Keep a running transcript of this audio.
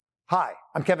Hi,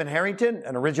 I'm Kevin Harrington,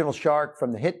 an original shark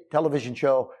from the hit television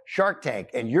show Shark Tank,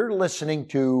 and you're listening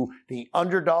to the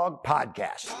Underdog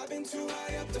Podcast. I've been too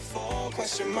high up to fall,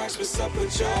 question marks, what's up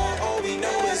with y'all? All we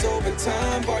know is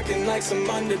overtime, barking like some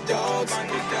underdogs.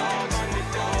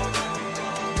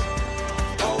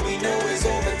 All we know is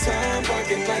overtime,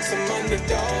 barking like some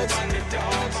underdogs.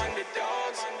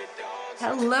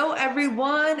 Hello,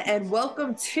 everyone, and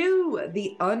welcome to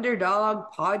the Underdog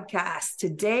Podcast.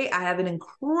 Today, I have an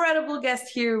incredible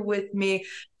guest here with me,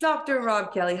 Dr.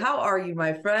 Robb Kelly. How are you,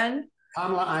 my friend?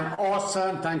 I'm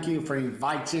awesome. Thank you for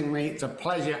inviting me. It's a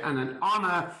pleasure and an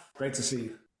honor. Great to see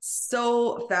you.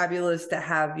 So fabulous to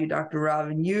have you, Dr. Robb.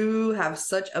 And you have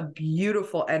such a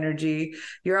beautiful energy.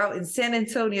 You're out in San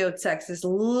Antonio, Texas,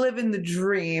 living the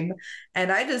dream.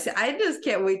 And I just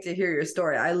can't wait to hear your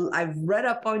story. I've read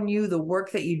up on you. The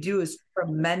work that you do is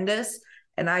tremendous.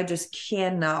 And I just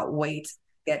cannot wait to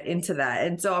get into that.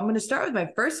 And so I'm going to start with my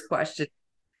first question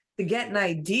to get an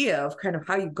idea of kind of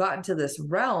how you got into this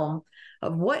realm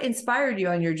of what inspired you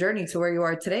on your journey to where you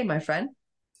are today, my friend.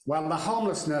 Well, the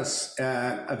homelessness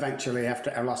eventually,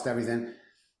 after I lost everything,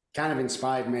 kind of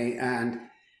inspired me. And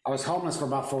I was homeless for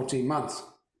about 14 months.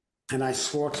 And I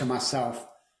swore to myself,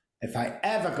 if I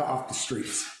ever got off the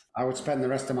streets, I would spend the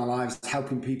rest of my life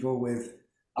helping people with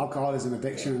alcoholism,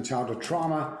 addiction, and childhood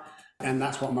trauma. And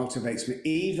that's what motivates me,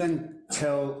 even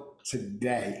till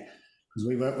today. Because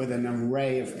we work with an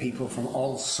array of people from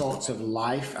all sorts of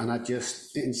life. And it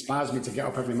inspires me to get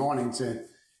up every morning to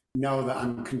know that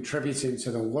I'm contributing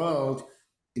to the world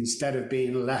instead of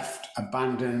being left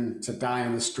abandoned to die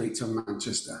on the streets of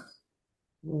Manchester.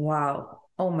 Wow.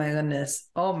 Oh my goodness.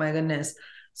 Oh my goodness.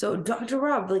 So Dr.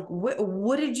 Robb, like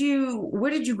where did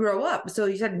you grow up? So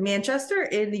you said Manchester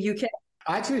in the UK?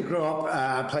 I actually grew up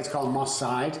a place called Moss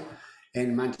Side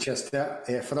in Manchester.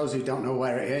 For those who don't know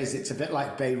where it is, it's a bit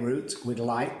like Beirut with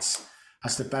lights.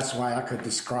 That's the best way I could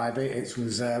describe it. It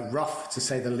was rough, to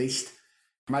say the least.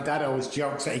 My dad always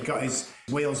jokes that he got his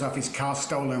wheels off his car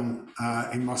stolen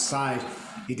in Moss Side.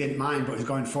 He didn't mind, but he was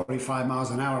going 45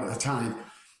 miles an hour at the time.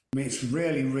 I mean, it's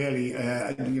really, really,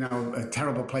 a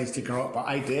terrible place to grow up, but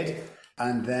I did.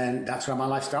 And then that's where my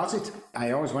life started.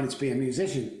 I always wanted to be a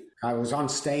musician. I was on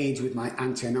stage with my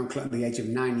auntie and uncle at the age of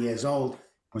 9 years old.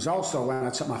 It was also when I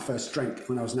took my first drink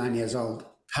when I was 9 years old.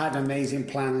 Had amazing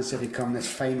plans to become this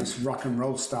famous rock and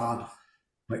roll star.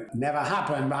 But never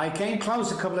happened, but I came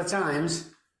close a couple of times.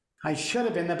 I should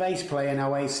have been the bass player in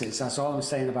Oasis. That's all I'm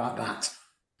saying about that.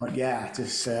 But yeah,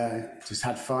 just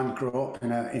had fun. Grew up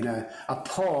in a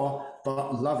poor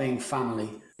but loving family.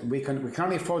 We can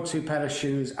only afford 2 pair of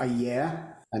shoes a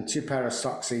year and 2 pair of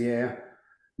socks a year.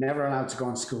 Never allowed to go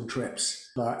on school trips.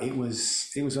 But it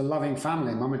was a loving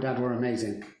family. Mum and Dad were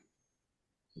amazing.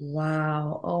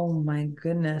 Wow. Oh my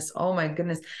goodness. Oh my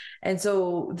goodness. And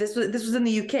so this was in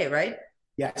the UK, right?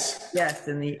 Yes. Yes,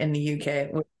 in the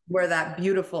UK, where that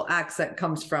beautiful accent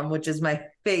comes from, which is my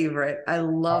favorite. I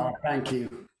love. Thank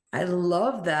you. I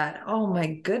love that. Oh my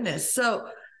goodness.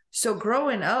 So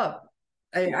growing up,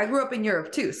 I grew up in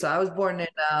Europe too. So I was born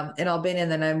in Albania,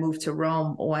 and then I moved to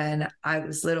Rome when I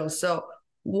was little. So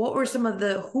what were some of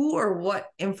who or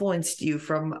what influenced you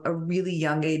from a really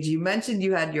young age? You mentioned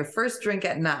you had your first drink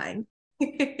at 9.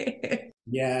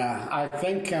 Yeah, I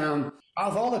think of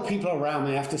all the people around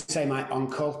me, I have to say my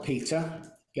uncle, Peter.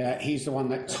 He's the one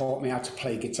that taught me how to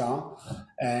play guitar.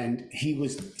 And he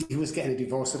was getting a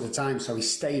divorce at the time, so he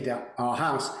stayed at our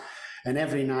house. And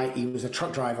every night, he was a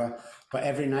truck driver, but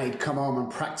every night he'd come home and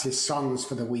practice songs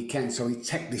for the weekend. So he'd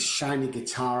take this shiny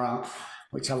guitar out,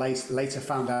 which I later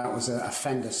found out was a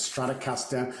Fender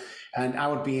Stratocaster. And I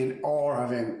would be in awe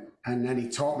of him. And then he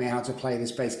taught me how to play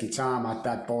this bass guitar. My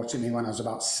dad bought it me when I was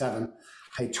about 7.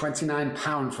 Paid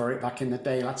 £29 for it back in the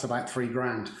day. That's about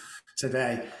 $3,000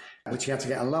 today, which he had to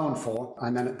get a loan for.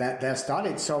 And then there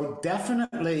started. So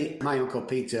definitely my Uncle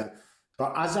Peter.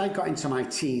 But as I got into my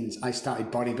teens, I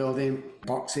started bodybuilding,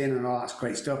 boxing, and all that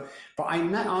great stuff. But I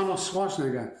met Arnold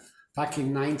Schwarzenegger back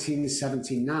in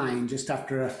 1979, just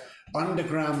after an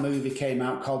underground movie came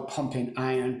out called Pumping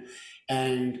Iron.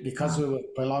 And because we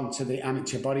belonged to the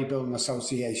Amateur Bodybuilding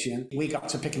Association, we got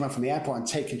to pick him up from the airport and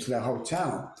take him to their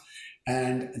hotel.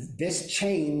 And this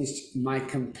changed my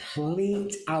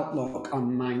complete outlook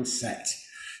on mindset.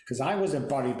 Because I was a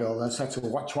bodybuilder, so I had to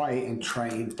watch what I ate and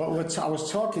train. But I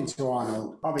was talking to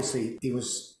Arnold. Obviously, he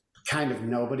was kind of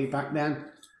nobody back then.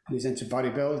 He was into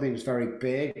bodybuilding. He was very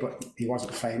big, but he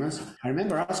wasn't famous. I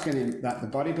remember asking him that the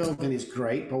bodybuilding is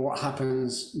great, but what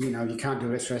happens, you can't do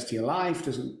this the rest of your life.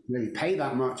 Doesn't really pay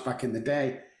that much back in the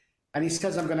day. And he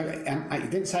says, he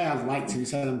didn't say I'd like to. He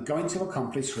said, I'm going to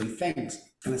accomplish 3 things.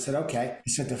 And I said, okay.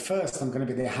 He said, the first, I'm going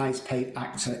to be the highest paid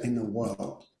actor in the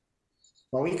world.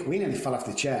 Well, we nearly fell off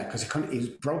the chair because he was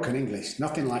broken English,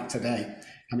 nothing like today.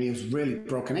 I mean, he was really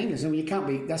broken English. I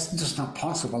mean, that's just not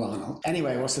possible, Arnold.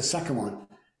 Anyway, what's the second one?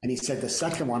 And he said, the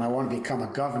second one, I want to become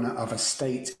a governor of a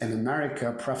state in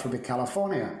America, preferably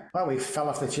California. Well, we fell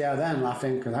off the chair then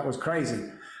laughing because that was crazy.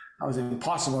 That was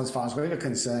impossible as far as we were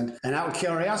concerned. And out of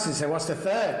curiosity, he said, what's the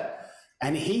third?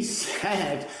 And he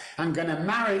said, I'm going to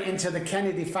marry into the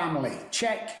Kennedy family.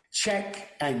 Check, check,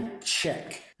 and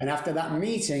check. And after that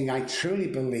meeting, I truly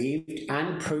believed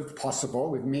and proved possible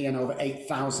with me and over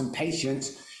 8,000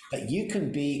 patients that you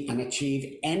can be and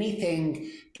achieve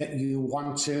anything that you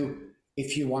want to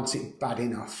if you want it bad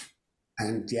enough.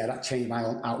 And yeah, that changed my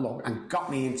own outlook and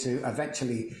got me into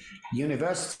eventually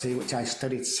university, which I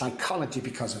studied psychology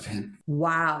because of him.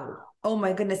 Wow. Oh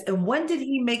my goodness. And when did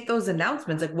he make those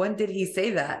announcements? Like, when did he say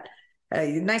that?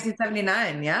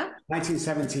 1979, yeah?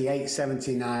 1978,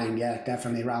 79, yeah,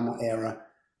 definitely around that era.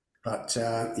 But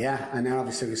yeah, and then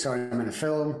obviously we saw him in a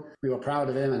film. We were proud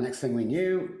of him, and next thing we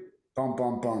knew, boom,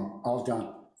 boom, boom, all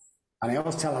done. And I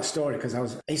always tell that story because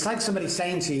it's like somebody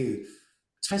saying to you,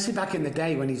 especially back in the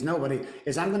day when he's nobody,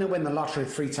 is I'm going to win the lottery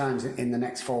 3 times in the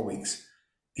next 4 weeks.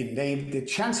 The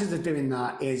chances of doing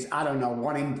that is, I don't know,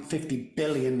 1 in 50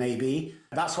 billion maybe.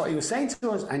 That's what he was saying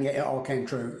to us, and yet it all came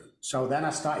true. So then I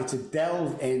started to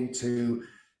delve into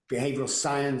behavioral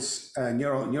science,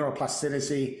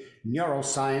 neuroplasticity,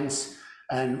 neuroscience,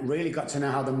 and really got to know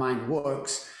how the mind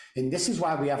works. And this is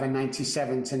why we have a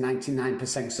 97 to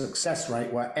 99% success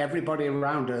rate, where everybody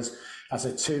around us has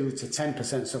a 2 to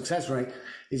 10% success rate,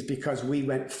 is because we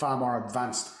went far more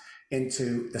advanced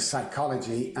into the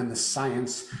psychology and the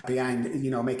science behind,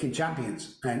 making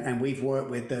champions. And we've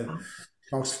worked with the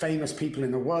most famous people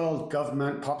in the world,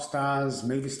 government, pop stars,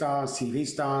 movie stars, TV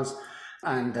stars,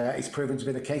 and it's proven to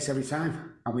be the case every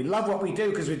time. And we love what we do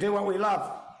because we do what we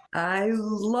love. I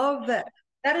love that.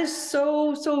 That is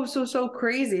so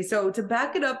crazy. So to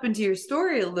back it up into your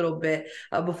story a little bit,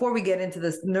 before we get into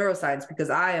this neuroscience, because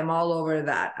I am all over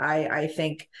that. I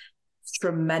think it's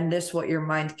tremendous what your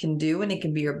mind can do, and it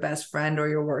can be your best friend or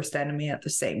your worst enemy at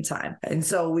the same time. And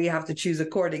so we have to choose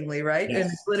accordingly, right? Yes.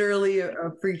 And it's literally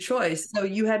a free choice. So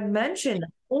you had mentioned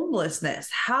homelessness.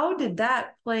 How did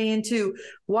that play into,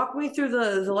 walk me through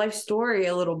the life story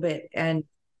a little bit, and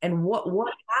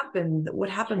what happened?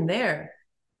 What happened there?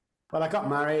 Well, I got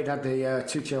married, had the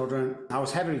 2 children. I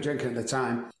was heavily drinking at the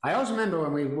time. I always remember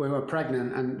when we were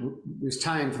pregnant and it was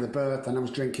time for the birth, and I was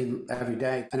drinking every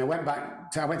day. And I went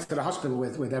to the hospital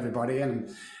with everybody and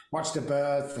watched the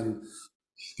birth, and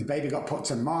the baby got put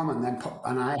to mom,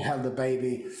 and I held the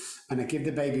baby, and I give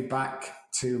the baby back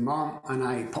to mom, and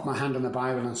I put my hand on the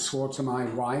Bible and swore to my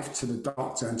wife, to the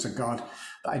doctor, and to God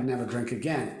that I'd never drink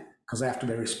again because I have to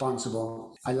be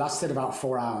responsible. I lasted about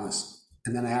 4 hours,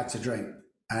 and then I had to drink.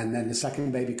 And then the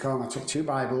second baby came. I took 2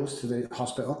 Bibles to the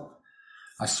hospital.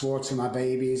 I swore to my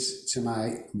babies, to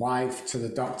my wife, to the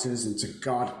doctors, and to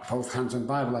God, both hands on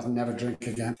Bible, I'd never drink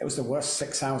again. It was the worst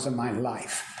 6 hours of my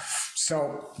life.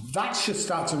 So that should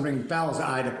start to ring bells that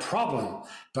I had a problem,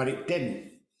 but it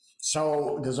didn't.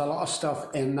 So there's a lot of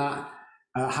stuff in that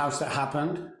house that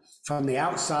happened. From the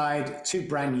outside, 2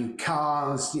 brand new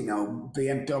cars,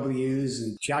 BMWs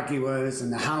and Jaguars,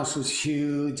 and the house was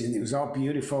huge and it was all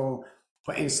beautiful.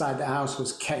 But inside the house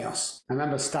was chaos. I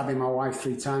remember stabbing my wife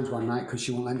 3 times one night because she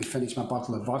wouldn't let me finish my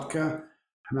bottle of vodka.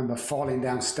 I remember falling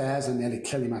downstairs and nearly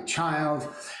killing my child.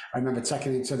 I remember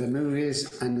taking him to the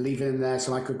movies and leaving him there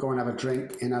so I could go and have a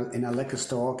drink in a liquor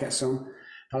store, get some.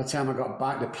 By the time I got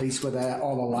back, the police were there.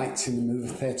 All the lights in the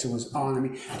movie theatre was on. I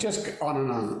mean, just on and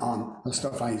on, the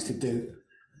stuff I used to do.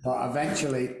 But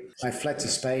eventually, I fled to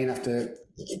Spain after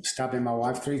stabbing my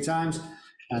wife 3 times.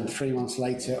 And 3 months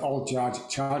later, all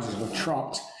charges were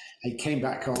dropped. I came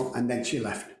back home, and then she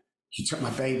left. She took my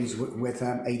babies with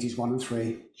ages 1 and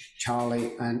 3,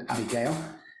 Charlie and Abigail.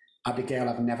 Abigail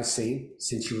I've never seen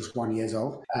since she was 1 year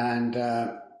old. And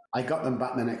I got them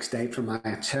back the next day from my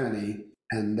attorney.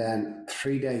 And then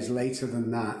 3 days later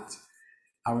than that,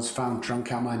 I was found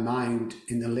drunk out of my mind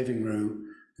in the living room.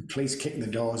 The police kicked the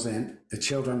doors in. The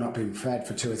children not been fed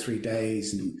for 2 or 3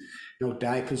 days, and no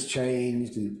diapers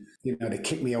changed. And, they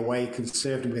kicked me awake and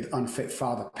served me with unfit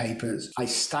father papers. I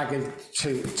staggered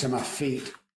to my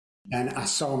feet, and I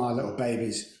saw my little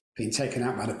babies being taken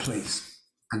out by the police.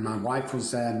 And my wife was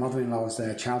there, mother-in-law was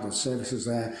there, childhood services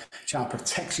there, child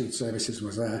protection services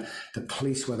was there, the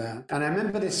police were there. And I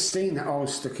remember this scene that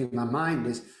always stuck in my mind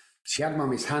is, she had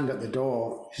Mummy's hand at the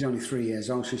door. She's only 3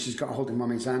 years old, so she's got holding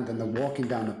Mummy's hand, and they're walking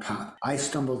down the path. I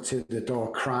stumbled to the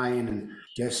door crying and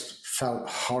just felt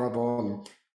horrible. And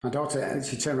My daughter,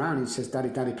 she turned around and she says, Daddy,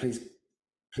 please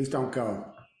don't go.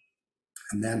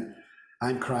 And then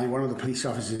I'm crying. One of the police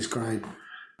officers is crying.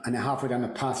 And then halfway down the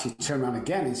path, she turned around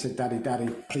again and said,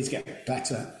 Daddy, please get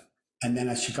better. And then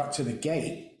as she got to the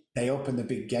gate, they opened the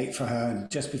big gate for her. And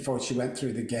just before she went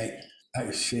through the gate,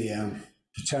 she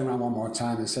turned around one more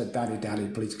time and said, Daddy,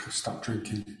 please stop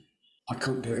drinking. I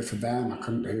couldn't do it for them. I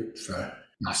couldn't do it for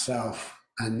myself.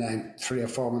 And then 3 or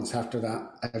 4 months after that,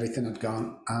 everything had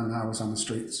gone. And I was on the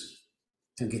streets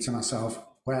thinking to myself,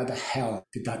 where the hell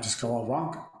did that just go all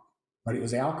wrong? But it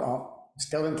was the alcohol.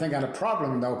 Still didn't think I had a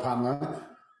problem though, Pamela.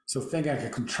 Still think I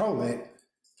could control it.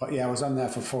 But yeah, I was on there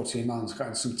for 14 months, got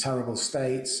in some terrible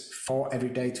states, fought every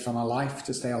day for my life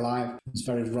to stay alive. It was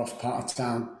a very rough part of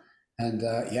town. And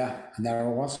and there I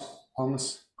was,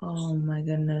 homeless. Oh my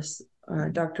goodness.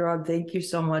 Dr. Robb, thank you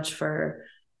so much for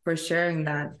sharing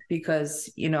that,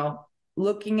 because, you know,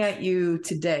 looking at you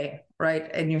today, right,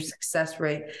 and your success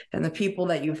rate and the people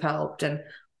that you've helped and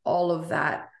all of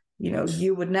that, you know,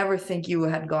 you would never think you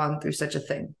had gone through such a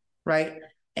thing, right?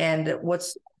 And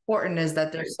what's important is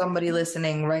that there's somebody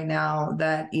listening right now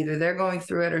that either they're going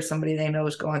through it or somebody they know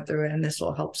is going through it, and this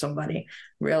will help somebody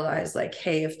realize, like,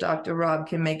 hey, if Dr. Robb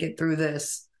can make it through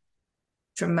this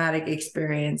traumatic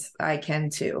experience, I can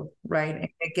too, right? And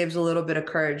it gives a little bit of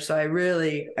courage. So I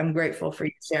really am grateful for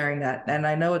you sharing that. And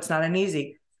I know it's not an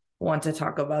easy one to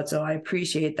talk about, so I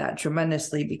appreciate that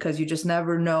tremendously, because you just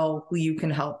never know who you can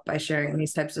help by sharing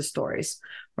these types of stories,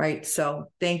 right?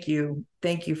 So thank you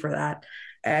for that.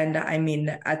 And I mean,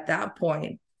 at that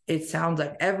point, it sounds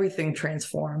like everything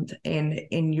transformed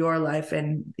in your life,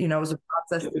 and, you know, it was a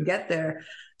process to get there.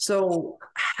 So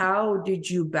how did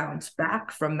you bounce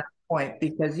back from that point?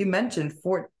 Because you mentioned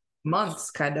 4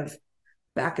 months kind of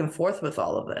back and forth with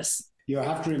all of this. You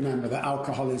have to remember that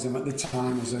alcoholism at the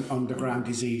time was an underground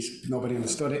disease. Nobody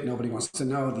understood it. Nobody wants to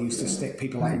know. They used to stick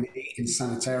people like me in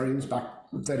sanitariums back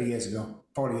 30 years ago,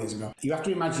 40 years ago. You have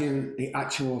to imagine the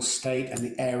actual state and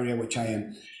the area which I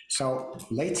am. So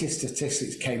latest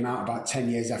statistics came out about 10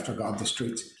 years after I got off the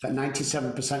streets, that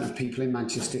 97% of people in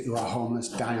Manchester who are homeless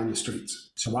die on the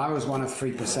streets. So I was one of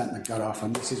 3% that got off,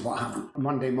 and this is what happened.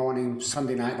 Monday morning,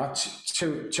 Sunday night, about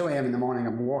 2 a.m. in the morning,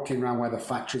 I'm walking around where the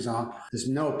factories are. There's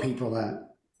no people there,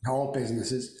 all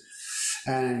businesses.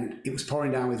 And it was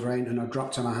pouring down with rain, and I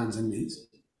dropped to my hands and knees.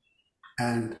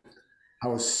 And I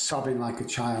was sobbing like a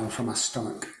child from my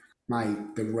stomach.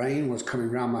 The rain was coming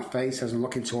around my face as I'm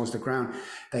looking towards the ground.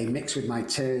 They mixed with my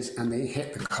tears and they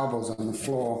hit the cobbles on the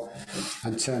floor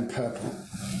and turned purple.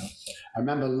 I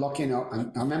remember looking up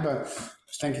and I remember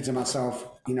thinking to myself,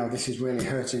 you know, this is really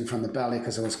hurting from the belly,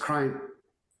 because I was crying.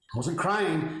 I wasn't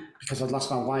crying because I'd lost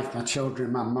my wife, my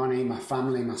children, my money, my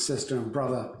family, my sister and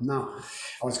brother. No,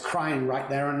 I was crying right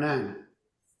there and then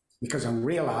because I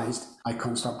realized I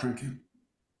couldn't stop drinking.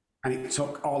 And it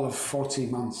took all of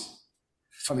 14 months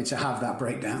for me to have that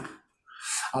breakdown.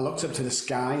 I looked up to the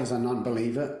sky as a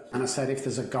non-believer and I said, if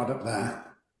there's a God up there,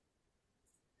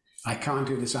 I can't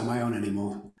do this on my own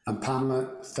anymore. And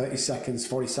Pamela, 40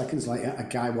 seconds later, a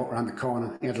guy walked around the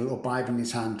corner. He had a little Bible in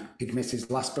his hand. He'd missed his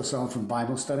last bus home from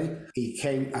Bible study. He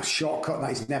came a shortcut that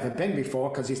he's never been before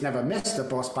because he's never missed a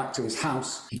bus back to his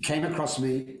house. He came across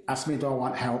me, asked me, do I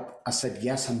want help? I said,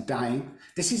 yes, I'm dying.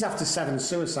 This is after 7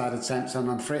 suicide attempts, and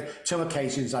on 2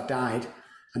 occasions I died.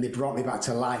 And they brought me back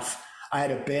to life. I had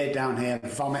a beard down here,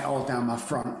 vomit all down my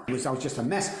front. I was just a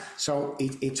mess. So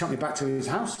he took me back to his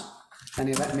house and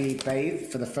he let me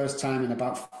bathe for the first time in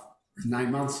about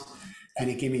 9 months. And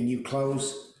he gave me new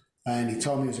clothes and he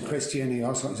told me he was a Christian. He's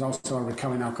also a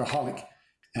recovering alcoholic.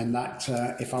 And that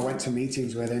if I went to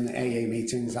meetings with him, AA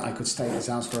meetings, that I could stay at his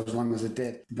house for as long as I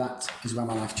did. That is when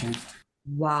my life changed.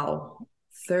 Wow.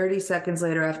 30 seconds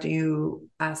later after you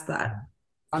asked that.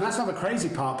 And that's not the crazy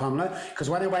part, Pamela, because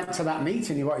when I went to that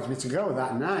meeting he wanted me to go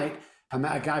that night, I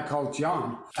met a guy called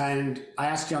John, and I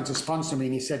asked John to sponsor me,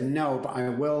 and he said, no, but I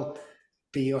will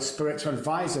be your spiritual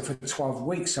advisor for 12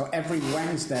 weeks. So every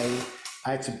Wednesday,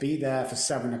 I had to be there for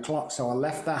 7 o'clock. So I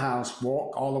left the house,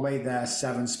 walked all the way there,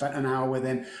 7, spent an hour with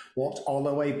him, walked all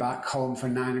the way back home for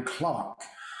 9 o'clock.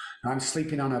 Now, I'm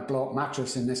sleeping on a block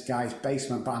mattress in this guy's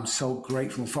basement, but I'm so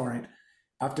grateful for it.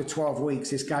 After 12 weeks,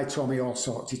 this guy told me all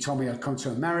sorts. He told me I'd come to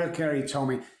America. He told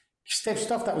me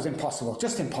stuff that was impossible,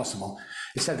 just impossible.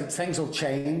 He said that things will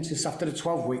change. Just after the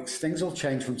 12 weeks, things will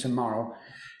change from tomorrow.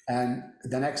 And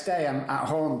the next day I'm at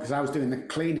home because I was doing the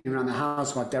cleaning around the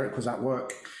house while Derek was at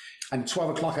work. And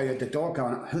 12 o'clock, I heard the door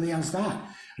going, who the hell's that?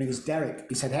 And it was Derek.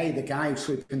 He said, hey, the guy who's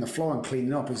sweeping the floor and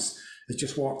cleaning up has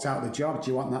just walked out of the job.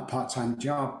 Do you want that part-time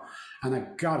job? And I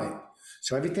got it.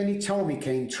 So everything he told me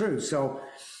came true. So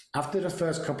After the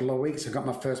first couple of weeks, I got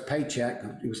my first paycheck.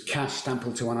 It was cash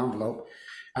stamped to an envelope.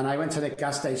 And I went to the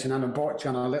gas station and I bought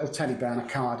John a little teddy bear and a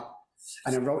card.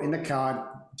 And I wrote in the card,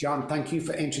 John, thank you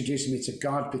for introducing me to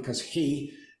God, because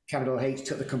he, capital H,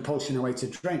 took the compulsion away to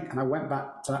drink. And I went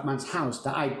back to that man's house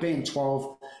that I'd been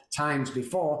 12 times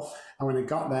before. And when I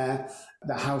got there,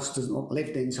 the house doesn't look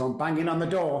lived in. So I'm banging on the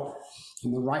door.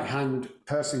 And the right-hand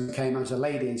person came, as a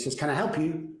lady, and says, can I help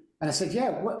you? And I said, yeah,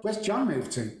 where's John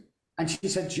moved to? And she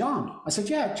said, John. I said,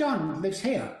 yeah, John lives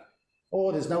here.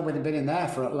 Oh, there's nobody been in there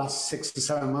for the last 6 to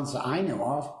 7 months that I know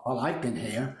of while I've been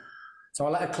here. So I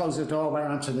let her close the door, went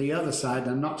around to the other side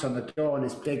and knocked on the door, and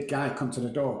this big guy come to the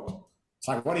door. It's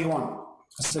like, what do you want?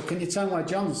 I said, can you tell me where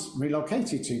John's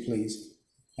relocated to, please?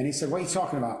 And he said, what are you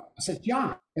talking about? I said,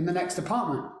 John, in the next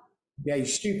apartment. Yeah, you're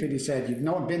stupid, he said. You've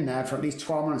not been there for at least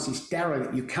 12 months. He's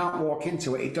derelict. You can't walk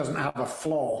into it. It doesn't have a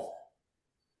floor.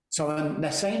 So then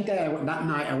the same day, that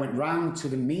night, I went round to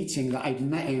the meeting that I'd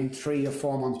met him 3 or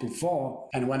 4 months before.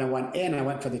 And when I went in, I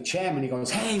went for the chairman. He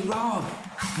goes, hey, Rob.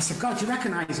 I said, God, do you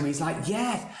recognize me? He's like,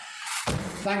 yeah.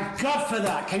 Thank God for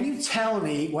that. Can you tell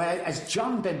me where has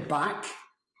John been back?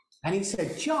 And he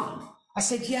said, John. I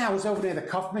said, yeah, I was over near the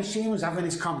coffee machine, was having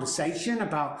this conversation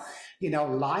about,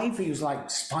 live. He was like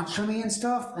sponsoring me and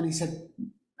stuff. And he said,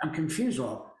 I'm confused,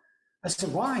 Rob. I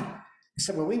said, why? He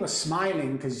said, well, we were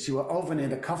smiling because you were over near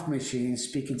the coffee machine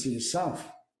speaking to yourself.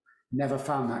 Never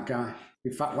found that guy.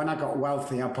 In fact, when I got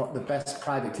wealthy, I put the best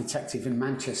private detective in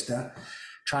Manchester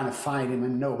trying to find him,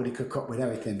 and nobody could cope with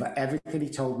everything. But everything he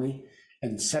told me,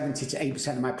 and 70 to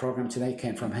 80% of my program today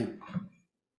came from him.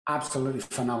 Absolutely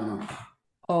phenomenal.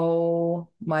 Oh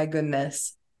my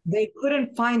goodness. They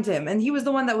couldn't find him. And he was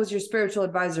the one that was your spiritual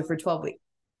advisor for 12 weeks.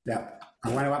 Yeah.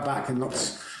 And when I went back and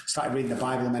started reading the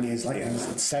Bible many years later,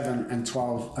 7 and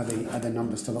 12 are the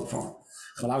numbers to look for.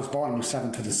 Well, I was born on the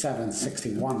 7th of the 7th,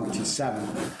 61, which is 7.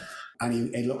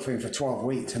 And he looked for him for 12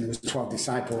 weeks, and there was 12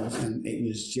 disciples, and it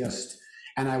was just...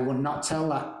 And I would not tell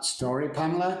that story,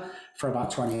 Pamela, for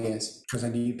about 20 years, because I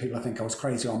knew people would think I was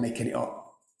crazy or making it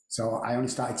up. So I only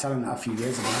started telling that a few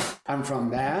years ago. And from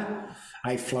there,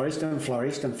 I flourished and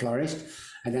flourished and flourished.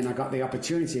 And then I got the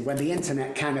opportunity when the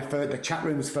internet the chat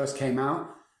rooms first came out.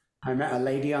 I met a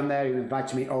lady on there who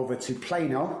invited me over to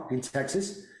Plano in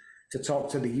Texas to talk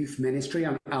to the youth ministry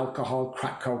on alcohol,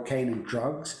 crack cocaine, and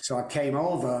drugs. So I came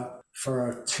over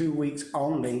for 2 weeks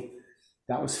only.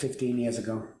 That was 15 years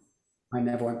ago. I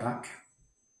never went back.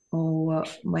 Oh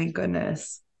my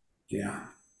goodness. Yeah.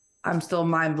 I'm still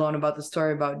mind blown about the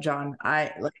story about John.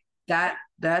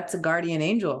 That's a guardian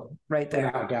angel right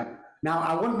there. Yeah. Now,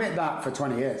 I wouldn't admit that for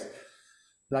 20 years.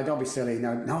 Like, don't be silly.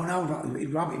 No,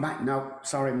 Rob, no,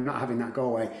 sorry, I'm not having that go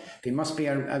away. There must be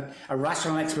a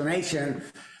rational explanation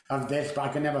of this, but I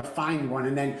can never find one.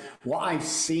 And then what I've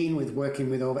seen with working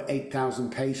with over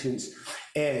 8,000 patients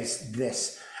is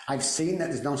this. I've seen that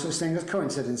there's no such thing as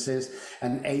coincidences,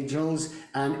 and angels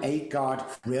and a God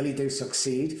really do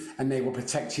succeed, and they will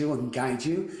protect you and guide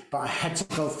you. But I had to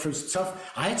go through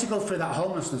stuff. I had to go through that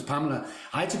homelessness, Pamela.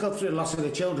 I had to go through the loss of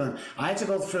the children. I had to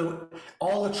go through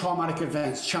all the traumatic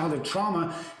events, childhood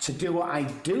trauma, to do what I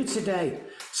do today.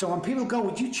 So when people go,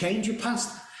 would you change your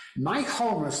past? My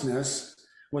homelessness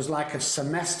was like a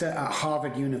semester at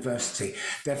Harvard University.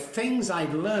 The things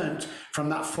I've learned from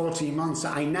that 14 months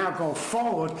that I now go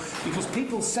forward, because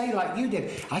people say like you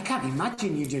did, I can't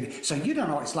imagine you did it. So you don't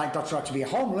know what it's like, Dr. Robb, to be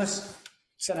homeless.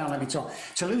 Sit down, let me talk.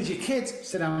 To lose your kids,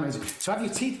 sit down, let me talk. To have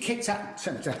your teeth kicked out.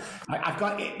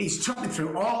 He's took me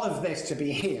through all of this to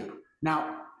be here.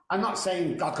 Now, I'm not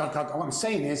saying God. What I'm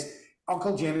saying is,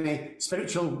 Uncle Jimmy,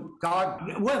 spiritual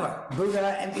God, whatever,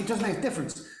 Buddha, and it doesn't make a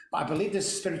difference. But I believe there's a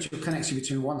spiritual connection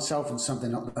between oneself and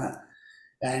something up there.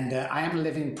 And I am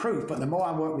living proof. But the more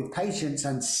I work with patients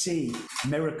and see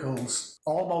miracles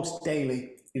almost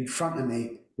daily in front of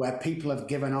me, where people have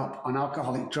given up on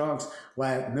alcoholic drugs,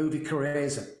 where movie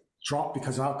careers have dropped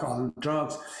because of alcohol and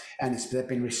drugs, and they've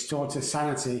been restored to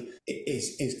sanity,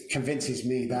 it convinces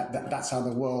me that that's how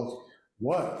the world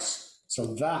works.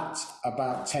 So that,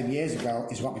 about 10 years ago,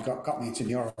 is what got me into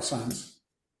neuroscience.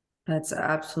 That's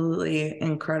absolutely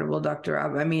incredible, Dr.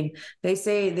 Robb. I mean, they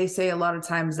say a lot of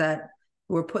times that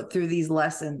we're put through these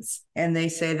lessons, and they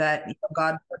say that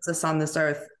God puts us on this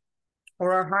earth,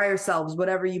 or our higher selves,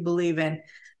 whatever you believe in,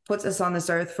 puts us on this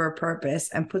earth for a purpose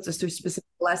and puts us through specific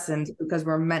lessons because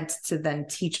we're meant to then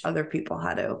teach other people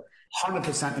how to.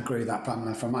 100% agree with that,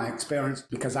 Pamela, from my experience,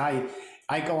 because I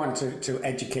go on to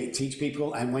educate, teach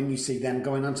people. And when you see them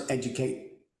going on to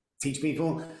educate, teach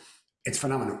people, it's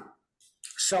phenomenal.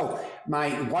 So my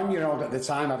 1-year-old at the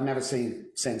time, I've never seen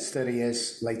since 30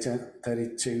 years later,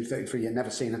 32, 33 years,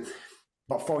 never seen her.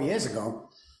 But 4 years ago,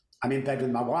 I'm in bed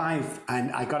with my wife,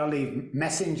 and I got to leave.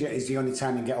 Messenger is the only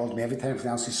time you get hold of me. Everything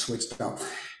else is switched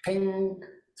off. Ping,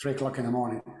 3 o'clock in the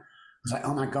morning. I was like,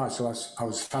 oh my God. So I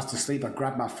was fast asleep. I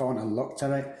grabbed my phone and looked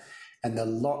at it, and the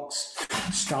looks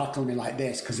startled me like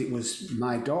this, because it was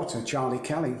my daughter, Charlie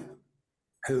Kelly,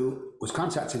 who was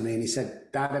contacting me, and he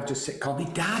said, Dad, I've just called me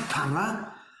Dad,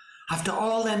 Pamela. After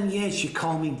all them years, you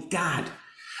call me Dad.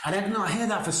 And I did not hear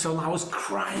that for so long. I was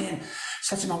crying.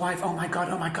 Said to my wife, oh my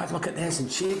God, look at this.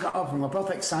 And she got up, and we're both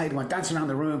excited. We're dancing around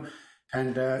the room.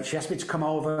 And she asked me to come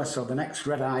over. So the next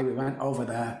red eye, we went over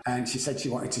there. And she said she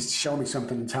wanted to show me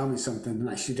something and tell me something.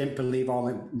 And she didn't believe all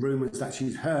the rumours that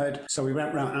she'd heard. So we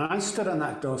went round. And I stood on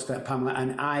that doorstep, Pamela,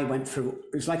 and I went through,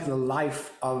 it was like the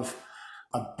life of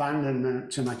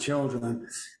abandonment to my children,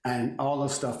 and all the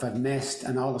stuff I'd missed,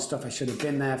 and all the stuff I should have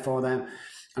been there for them.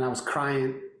 And I was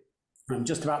crying. And I'm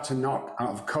just about to knock out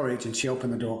of courage, and she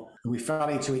opened the door. And we fell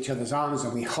into each other's arms,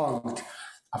 and we hugged.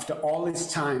 After all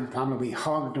this time, Pamela, we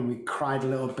hugged and we cried a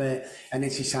little bit. And then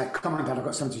she said, come on, Dad, I've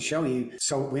got something to show you.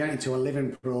 So we went into a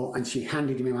living room, and she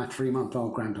handed me my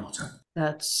 3-month-old granddaughter.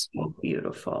 That's so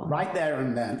beautiful. Right there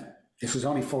and then, this was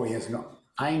only 4 years ago,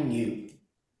 I knew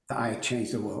that I had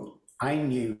changed the world. I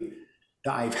knew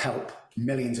that I've helped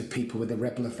millions of people with a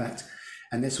ripple effect.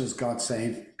 And this was God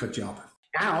saying, good job.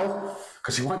 Now,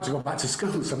 because he wanted to go back to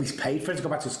school, so he's paid for her to go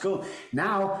back to school.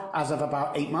 Now, as of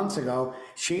about 8 months ago,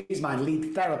 she's my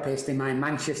lead therapist in my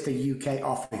Manchester, UK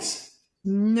office.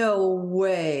 No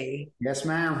way. Yes,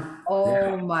 ma'am.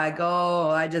 Oh my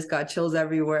God. I just got chills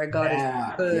everywhere. God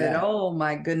is good. Yeah. Oh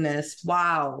my goodness.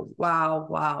 Wow.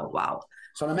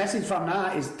 So the message from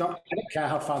that is, I don't care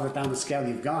how far down the scale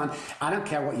you've gone. I don't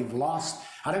care what you've lost.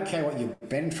 I don't care what you've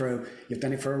been through. You've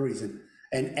done it for a reason.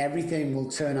 And everything will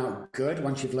turn out good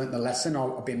once you've learned the lesson,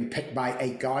 or been picked by a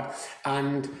God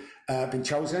and been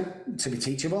chosen to be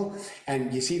teachable.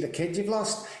 And you see the kids you've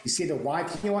lost, you see the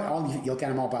wife, you know what, you'll get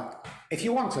them all back. If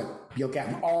you want to, you'll get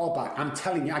them all back. I'm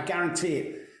telling you, I guarantee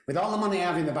it. With all the money I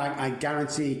have in the bank, I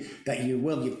guarantee that you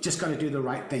will. You've just got to do the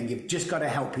right thing. You've just got to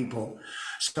help people.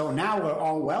 So now we're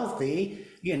all wealthy,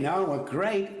 we're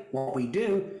great. What we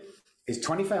do is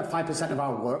 25% of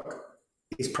our work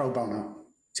is pro bono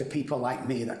to people like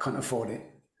me that couldn't afford it.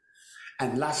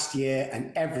 And last year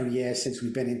and every year since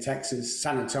we've been in Texas,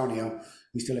 San Antonio,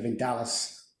 we used to live in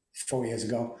Dallas 4 years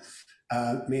ago,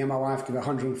 me and my wife give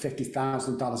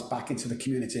 $150,000 back into the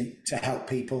community to help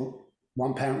people,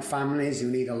 one-parent families who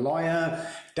need a lawyer,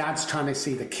 dads trying to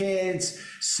see the kids,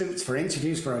 suits for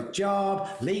interviews for a job,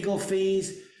 legal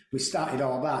fees. We started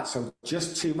all that. So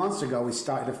just 2 months ago, we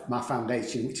started my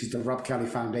foundation, which is the Robb Kelly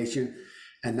Foundation.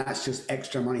 And that's just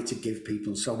extra money to give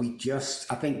people. So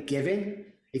I think giving,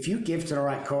 if you give to the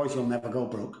right cause, you'll never go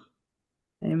broke.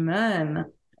 Amen.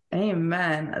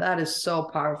 That is so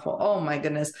powerful. Oh my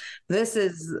goodness. This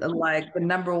is like the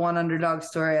 #1 underdog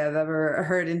story I've ever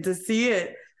heard, and to see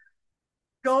it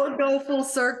go full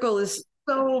circle is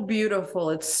so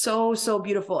beautiful. It's so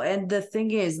beautiful. And the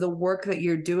thing is, the work that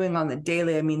you're doing on the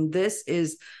daily, I mean, this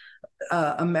is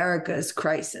America's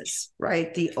crisis,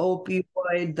 right? The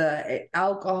opioid, the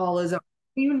alcoholism,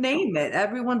 you name it.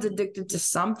 Everyone's addicted to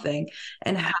something.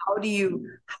 And how do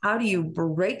you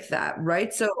break that,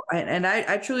 right? So, and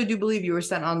I truly do believe you were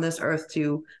sent on this earth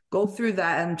to go through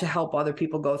that and to help other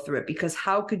people go through it, because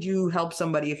how could you help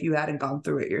somebody if you hadn't gone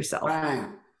through it yourself?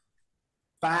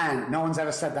 Bang. No one's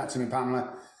ever said that to me,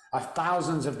 Pamela.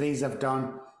 Thousands of these I've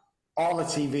done. All the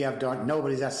TV I've done,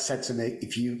 nobody's ever said to me,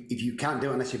 if you can't do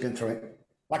it unless you've been through it.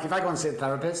 Like if I go and see a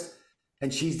therapist,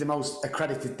 and she's the most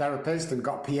accredited therapist and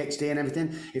got a PhD and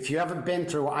everything, if you haven't been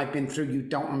through what I've been through, you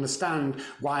don't understand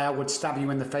why I would stab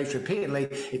you in the face repeatedly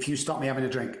if you stop me having a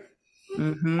drink.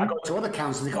 Mm-hmm. I go to other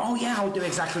counselors, they go, oh yeah, I would do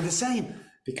exactly the same,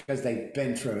 because they've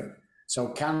been through it.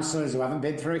 So counselors who haven't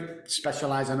been through it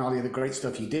specialize on all the other great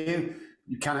stuff you do.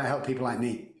 You cannot help people like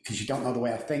me, because you don't know the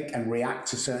way I think and react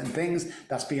to certain things.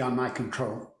 That's beyond my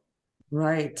control.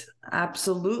 Right.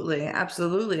 Absolutely.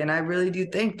 And I really do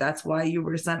think that's why you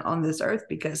were sent on this earth,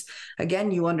 because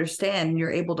again, you understand and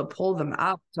you're able to pull them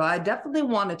out. So I definitely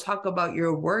want to talk about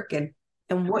your work and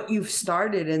what you've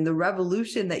started and the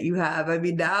revolution that you have. I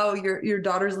mean, now your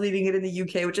daughter's leading it in the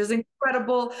UK, which is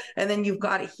incredible. And then you've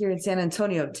got it here in San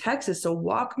Antonio, Texas. So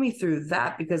walk me through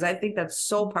that, because I think that's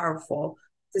so powerful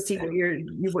to see what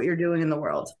you're doing in the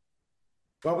world.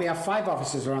 Well, we have 5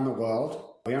 offices around the world.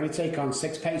 We only take on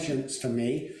 6 patients for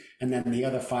me, and then the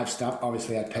other 5 staff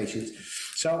obviously had patients.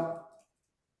 So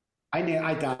I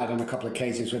died on a couple of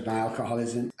occasions with my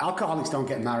alcoholism. Alcoholics don't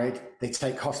get married, they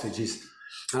take hostages.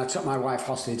 And I took my wife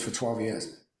hostage for 12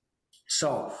 years.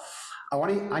 So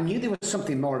I knew there was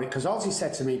something more of it, because all he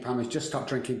said to me, Pam, is just stop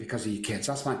drinking because of your kids.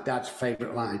 That's my dad's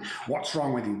favourite line. What's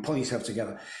wrong with you? Pull yourself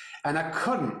together. And I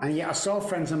couldn't. And yet I saw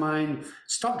friends of mine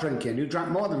stop drinking, who drank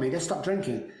more than me. They stopped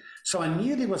drinking. So I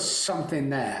knew there was something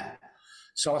there.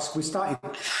 So we started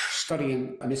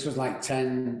studying, and this was like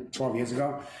 10, 12 years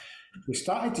ago. We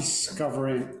started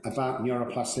discovering about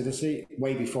neuroplasticity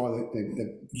way before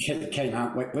the kit came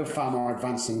out. We're far more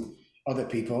advanced than other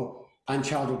people, and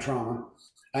childhood trauma.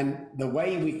 And the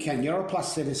way we can,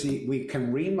 neuroplasticity, we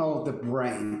can remold the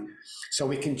brain so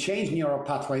we can change neural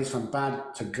pathways from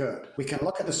bad to good. We can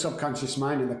look at the subconscious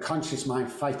mind and the conscious mind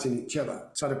fighting each other.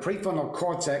 So the prefrontal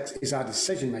cortex is our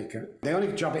decision maker. The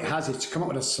only job it has is to come up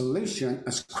with a solution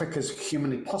as quick as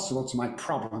humanly possible to my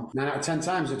problem. 9 out of 10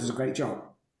 times it does a great job.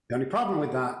 The only problem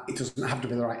with that, it doesn't have to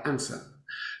be the right answer.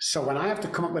 So when I have to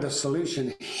come up with a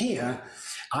solution here,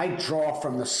 I draw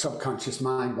from the subconscious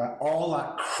mind, where all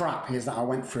that crap is that I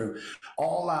went through,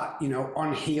 all that,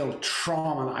 unhealed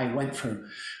trauma that I went through,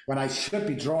 when I should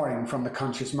be drawing from the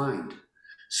conscious mind.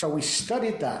 So we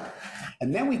studied that.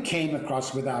 And then we came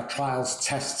across, with our trials,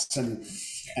 tests,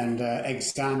 and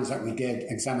exams that we did,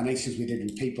 examinations we did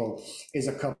with people, is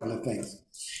a couple of things.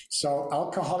 So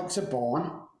alcoholics are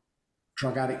born,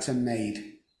 drug addicts are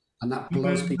made, and that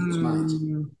blows people's minds.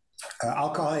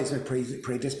 Alcoholism is a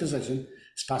predisposition.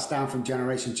 It's passed down from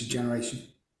generation to generation.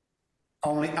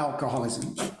 Only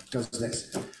alcoholism does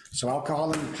this. So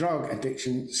alcohol and drug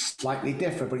addiction slightly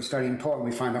differ, but it's very important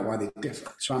we find out why they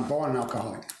differ. So I'm born an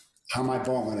alcoholic. How am I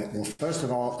born with it? Well, first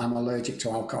of all, I'm allergic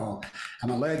to alcohol.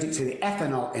 I'm allergic to the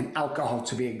ethanol in alcohol,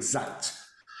 to be exact.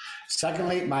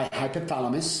 Secondly, my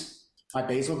hypothalamus, my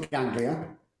basal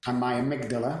ganglia, and my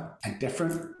amygdala are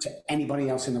different to anybody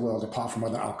else in the world apart from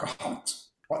other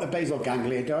alcoholics. What the basal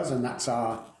ganglia does, and that's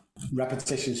our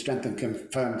repetition, strength, and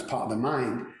confirmed part of the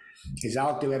mind, is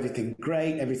I'll do everything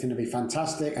great, everything will be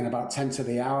fantastic, and about 10 to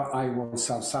the hour, I will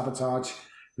self-sabotage.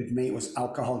 With me, it was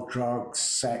alcohol, drugs,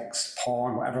 sex,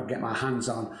 porn, whatever I get my hands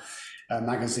on,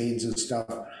 magazines and stuff,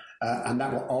 and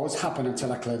that will always happen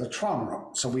until I clear the trauma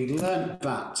up. So we learned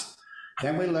that.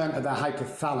 Then we learned that the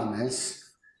hypothalamus,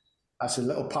 that's a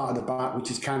little part of the back,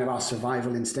 which is kind of our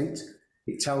survival instinct.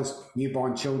 It tells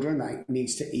newborn children that it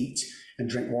needs to eat and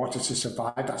drink water to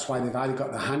survive. That's why they've either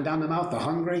got their hand down the mouth, they're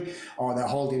hungry, or they're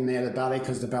holding near the belly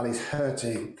because the belly's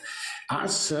hurting. At a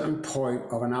certain point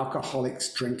of an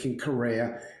alcoholic's drinking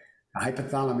career, the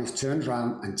hypothalamus turns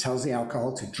around and tells the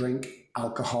alcohol to drink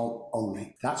alcohol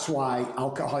only. That's why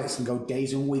alcoholics can go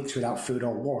days and weeks without food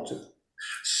or water.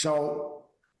 So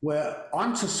we're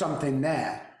onto something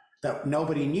there that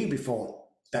nobody knew before.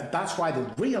 That's why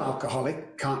the real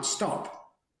alcoholic can't stop,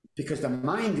 because the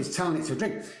mind is telling it to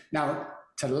drink. Now,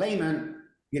 to layman,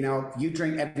 you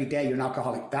drink every day, you're an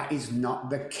alcoholic. That is not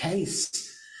the case.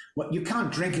 You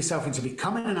can't drink yourself into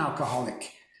becoming an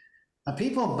alcoholic. And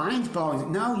people, mind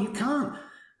blowing. No, you can't.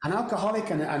 An alcoholic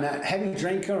and a heavy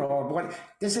drinker, or what?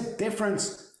 There's a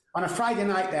difference. On a Friday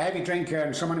night, the heavy drinker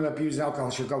and someone who abuses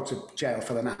alcohol should go to jail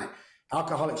for the night.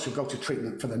 Alcoholics should go to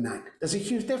treatment for the night. There's a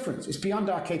huge difference. It's beyond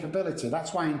our capability.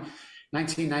 That's why in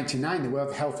 1999, the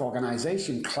World Health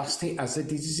Organization classed it as a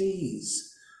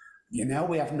disease.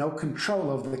 We have no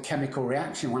control over the chemical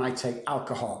reaction when I take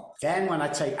alcohol. Then when I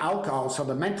take alcohol, so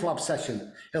the mental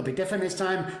obsession, it'll be different this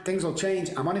time, things will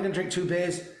change. I'm only going to drink 2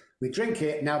 beers. We drink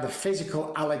it, now the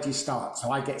physical allergy starts.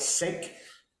 So I get sick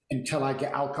until I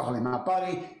get alcohol in my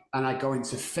body, and I go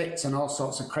into fits and all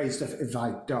sorts of crazy stuff if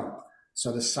I don't.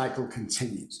 So the cycle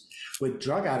continues. With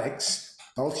drug addicts,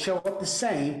 both show up the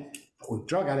same, but with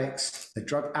drug addicts, the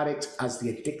drug addict has the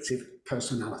addictive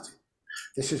personality.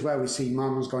 This is where we see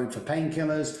mums going for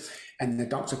painkillers and the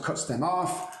doctor cuts them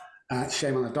off.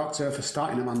 Shame on the doctor for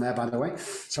starting them on there, by the way.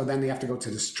 So then they have to go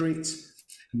to the streets.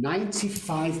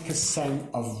 95%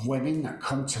 of women that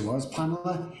come to us,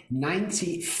 Pamela,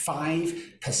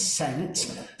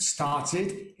 95%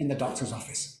 started in the doctor's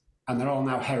office. And they're all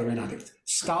now heroin addicts.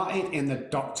 Started in the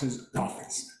doctor's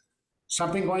office.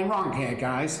 Something going wrong here,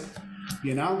 guys.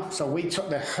 So we took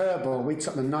the herbal, we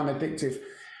took the non-addictive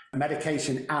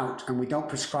medication out, and we don't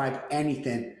prescribe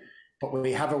anything, but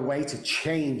we have a way to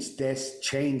change this,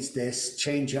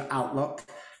 change your outlook,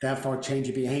 therefore change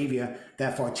your behavior,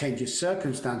 therefore change your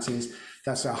circumstances.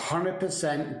 That's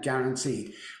 100%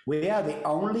 guaranteed. We are the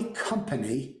only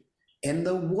company in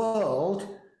the world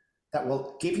that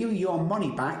will give you your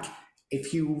money back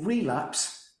if you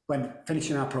relapse when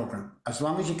finishing our program. As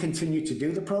long as you continue to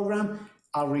do the program,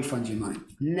 I'll refund you money.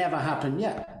 Never happened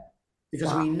yet,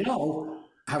 because we know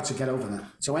how to get over that.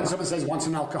 So when someone says once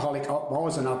an alcoholic,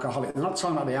 always an alcoholic, they're not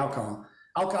talking about the alcohol.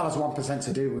 Alcohol has 1%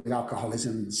 to do with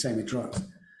alcoholism, and the same with drugs.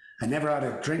 I never had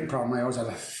a drink problem. I always had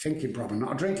a thinking problem,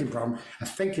 not a drinking problem, a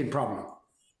thinking problem.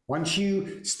 Once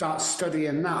you start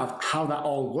studying that, of how that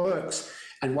all works,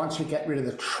 and once we get rid of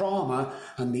the trauma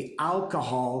and the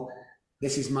alcohol,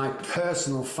 this is my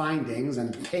personal findings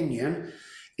and opinion,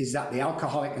 is that the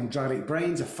alcoholic and drug addict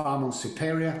brains are far more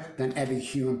superior than every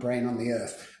human brain on the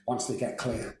earth once they get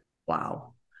clear.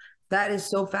 Wow. That is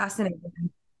so fascinating.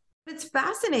 It's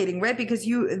fascinating, right? Because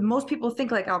most people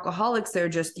think like alcoholics, they're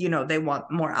just, they want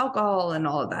more alcohol and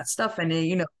all of that stuff. And,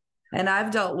 and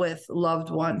I've dealt with loved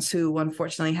ones who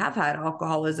unfortunately have had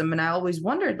alcoholism. And I always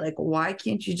wondered, like, why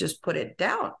can't you just put it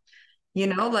down?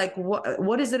 Like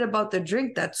what is it about the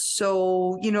drink that's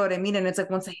so, you know what I mean? And it's like,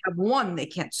 once they have one, they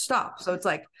can't stop. So it's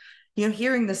like,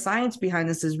 hearing the science behind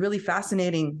this is really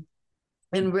fascinating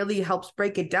and really helps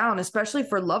break it down, especially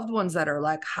for loved ones that are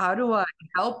like, how do I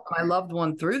help my loved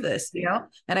one through this?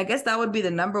 And I guess that would be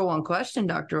the number one question,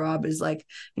 Dr. Robb, is like,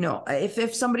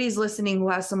 if somebody's listening who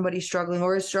has somebody struggling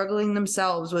or is struggling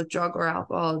themselves with drug or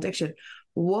alcohol addiction,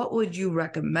 what would you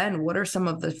recommend? What are some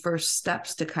of the first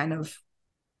steps to kind of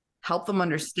help them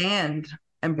understand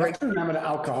and break? Remember that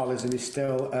alcoholism is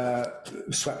still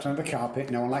swept under the carpet.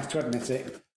 No one likes to admit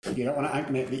it. You don't want to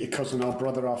admit that your cousin or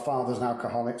brother or father's an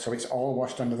alcoholic, so it's all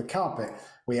washed under the carpet.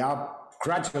 We are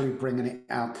gradually bringing it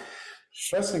out.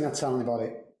 First thing I tell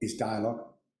anybody is dialogue.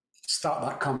 Start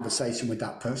that conversation with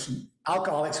that person.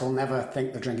 Alcoholics will never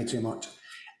think they're drinking too much.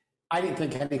 I didn't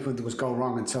think anything was go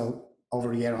wrong until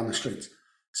over a year on the streets.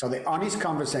 So the honest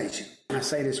conversation, and I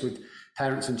say this with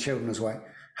parents and children as well,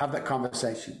 have that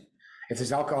conversation. If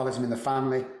there's alcoholism in the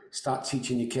family, start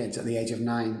teaching your kids at the age of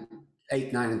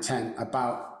 8, 9, and 10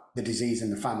 about the disease in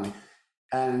the family,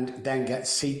 and then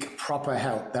seek proper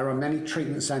help. There are many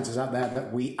treatment centers out there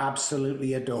that we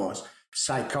absolutely adore.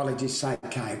 Psychologists,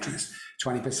 psychiatrists,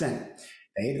 20%.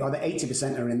 The other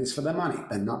 80% are in this for the money.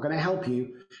 They're not going to help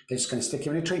you. They're just going to stick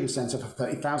you in a treatment center for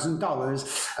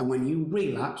 $30,000. And when you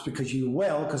relapse, because you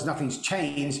will, because nothing's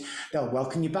changed, they'll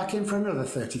welcome you back in for another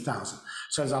 $30,000.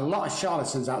 So there's a lot of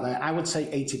charlatans out there. I would say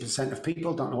 80% of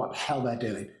people don't know what the hell they're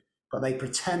doing, but they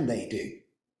pretend they do.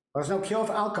 There's no cure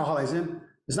for alcoholism.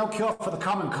 There's no cure for the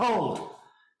common cold.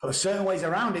 But there's certain ways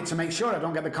around it to make sure I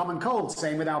don't get the common cold.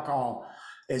 Same with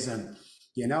alcoholism,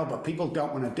 but people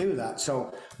don't want to do that.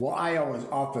 So what I always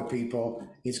offer people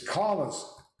is call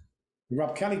us. The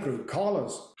Robb Kelly Group, call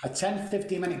us. A 10,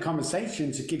 15-minute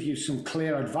conversation to give you some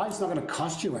clear advice. It's not going to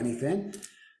cost you anything.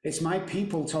 It's my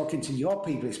people talking to your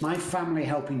people. It's my family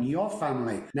helping your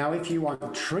family. Now, if you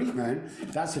want treatment,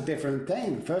 that's a different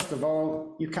thing. First of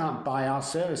all, you can't buy our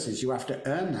services. You have to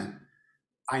earn them.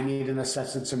 I need an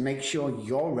assessment to make sure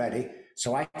you're ready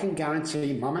so I can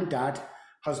guarantee mom and dad,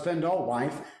 husband or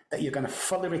wife, that you're going to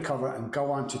fully recover and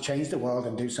go on to change the world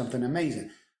and do something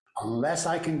amazing. Unless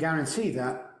I can guarantee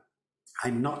that,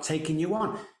 I'm not taking you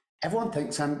on. Everyone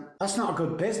thinks that's not a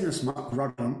good business model,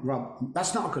 Robb.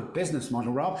 That's not a good business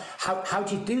model, Robb. How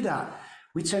do you do that?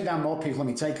 We turn down more people than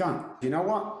we take on. You know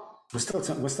what? We're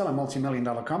still a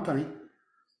multi-million-dollar company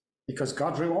because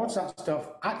God rewards that stuff.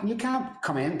 You can't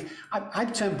come in. I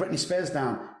turned Britney Spears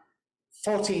down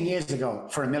 14 years ago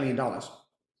for $1 million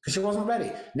because she wasn't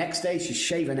ready. Next day, she's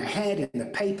shaving her head in the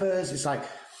papers. It's like,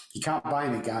 you can't buy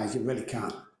me, guys. You really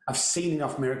can't. I've seen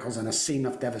enough miracles and I've seen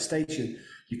enough devastation.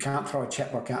 You can't throw a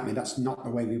checkbook at me. That's not the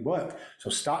way we work. So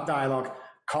start dialogue,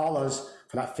 call us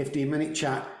for that 15-minute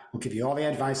chat. We'll give you all the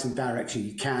advice and direction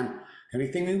you can. The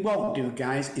only thing we won't do,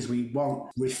 guys, is we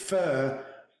won't refer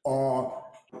or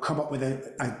come up with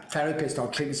a therapist or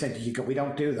treatment center. We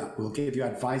don't do that. We'll give you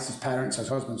advice as parents, as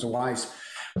husbands or wives.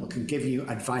 We can give you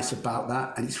advice about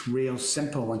that. And it's real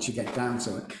simple once you get down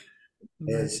to it.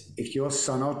 Is if your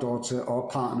son or daughter or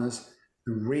partner's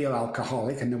a real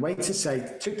alcoholic, and the way to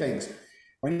say two things.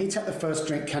 When you take the first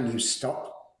drink, can you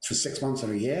stop for 6 months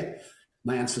or a year?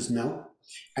 My answer is no.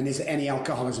 And is there any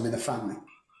alcoholism in the family?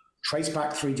 Trace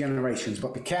back 3 generations,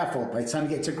 but be careful. By the time you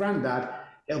get to granddad,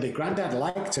 it'll be granddad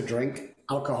liked to drink,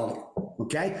 alcoholic,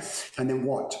 okay? And then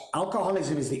what?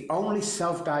 Alcoholism is the only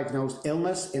self-diagnosed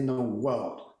illness in the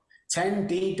world. 10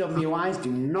 DWIs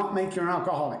do not make you an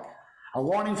alcoholic. A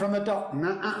warning from the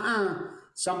doctor,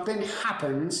 something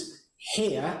happens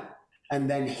here, and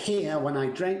then here, when I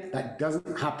drink, that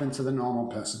doesn't happen to the normal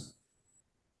person.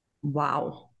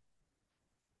 Wow.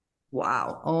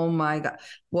 Oh my God.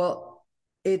 Well,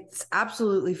 it's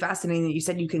absolutely fascinating that you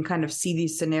said you can kind of see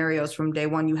these scenarios from day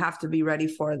one. You have to be ready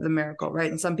for the miracle,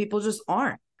 right? And some people just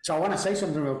aren't. So I want to say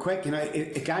something real quick.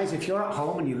 Guys, if you're at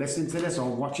home and you listen to this or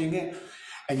watching it,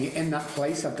 and you're in that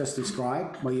place I've just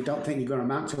described, where you don't think you're going to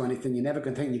amount to anything, you're never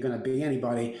going to think you're going to be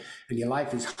anybody, and your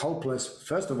life is hopeless,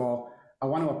 first of all, I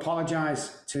want to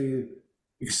apologize to you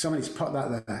because somebody's put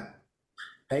that there.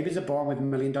 Babies are born with $1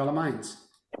 million minds.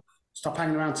 Stop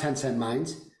hanging around 10-cent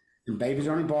mines, and babies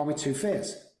are only born with two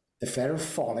fears: the fear of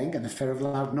falling and the fear of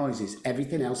loud noises.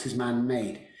 Everything else is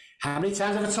man-made. How many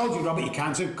times have I told you, Robert, you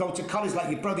can't go to college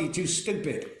like your brother, you're too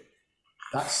stupid?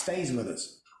 That stays with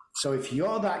us. So if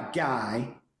you're that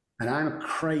guy, and I'm a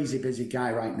crazy busy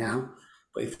guy right now,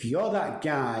 but if you're that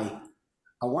guy,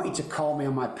 I want you to call me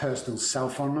on my personal cell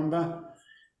phone number,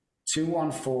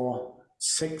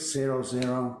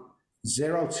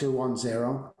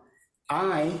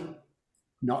 214-600-0210.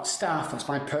 Not staff, that's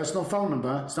my personal phone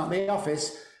number. It's not the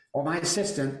office or my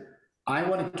assistant. I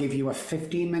want to give you a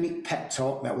 15-minute pep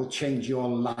talk that will change your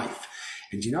life.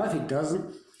 And you know, if it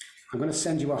doesn't, I'm going to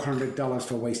send you $100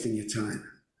 for wasting your time.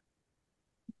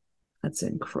 That's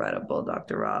incredible,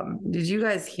 Dr. Robb. Did you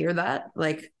guys hear that?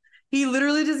 Like, he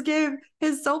literally just gave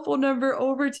his cell phone number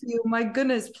over to you. My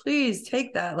goodness, please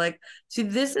take that. Like, see,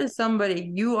 this is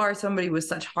somebody, you are somebody with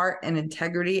such heart and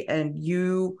integrity, and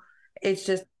it's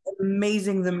just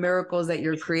amazing the miracles that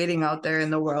you're creating out there in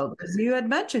the world. Because you had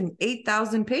mentioned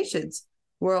 8,000 patients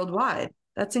worldwide.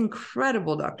 That's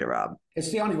incredible, Dr. Robb.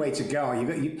 It's the only way to go.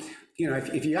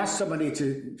 If you ask somebody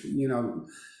to,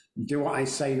 do what I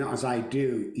say, not as I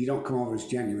do, you don't come over as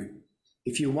genuine.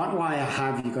 If you want what I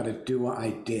have, you got to do what I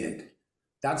did.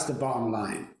 That's the bottom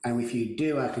line. And if you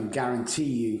do, I can guarantee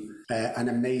you an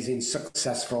amazing,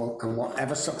 successful, and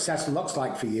whatever success looks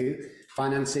like for you,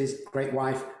 finances, great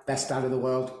wife, best dad of the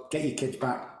world, get your kids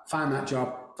back, find that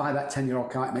job, buy that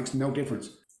 10-year-old car, it makes no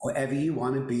difference. Whatever you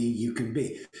want to be, you can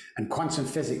be. And quantum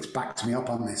physics backs me up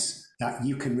on this, that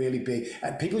you can really be.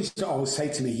 People used to always say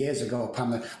to me years ago,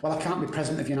 Pamela, well, I can't be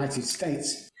president of the United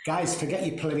States. Guys, forget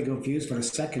your political views for a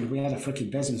second. We had a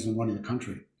freaking business and running the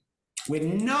country with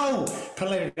no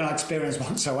political experience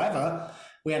whatsoever.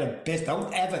 We had a business.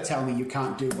 Don't ever tell me you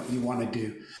can't do what you want to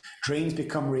do. Dreams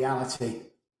become reality.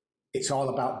 It's all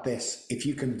about this. If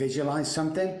you can visualize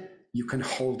something, you can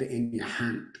hold it in your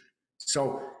hand.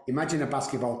 So imagine a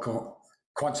basketball court.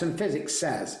 Quantum physics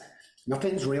says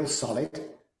nothing's real solid.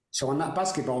 So on that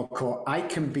basketball court, I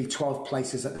can be 12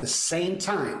 places at the same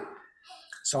time.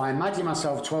 So I imagine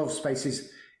myself 12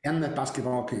 spaces in the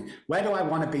basketball court. Where do I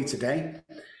want to be today?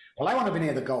 Well, I want to be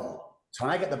near the goal. So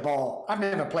when I get the ball, I've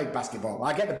never played basketball.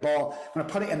 When I get the ball, I'm going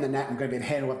to put it in the net. I'm going to be the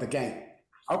hero of the game.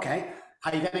 Okay,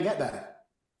 how are you going to get there?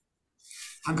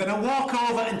 I'm going to walk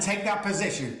over and take that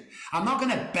position. I'm not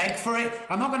going to beg for it.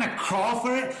 I'm not going to crawl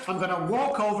for it. I'm going to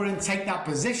walk over and take that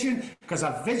position because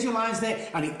I've visualized it,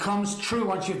 and it comes true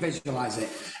once you visualize it.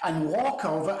 And walk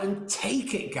over and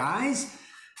take it, guys.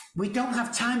 We don't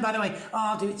have time, by the way. Oh,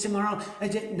 I'll do it tomorrow.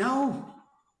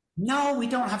 No, we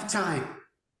don't have time.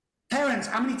 Parents,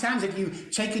 how many times have you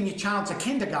taken your child to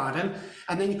kindergarten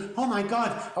and then, oh my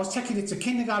God, I was taking it to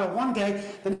kindergarten one day.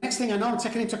 The next thing I know, I'm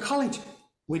taking it to college.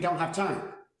 We don't have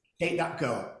time. Date that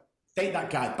girl, date that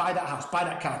guy, buy that house, buy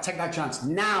that car, take that chance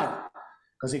now.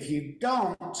 Because if you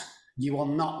don't, you will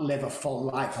not live a full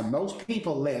life. And most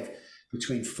people live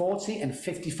between 40 and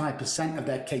 55% of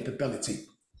their capability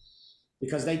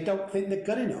because they don't think they're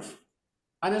good enough.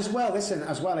 And as well,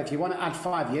 if you want to add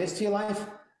 5 years to your life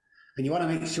and you want to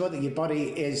make sure that your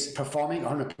body is performing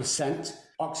 100%,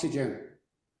 oxygen.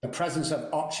 The presence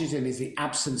of oxygen is the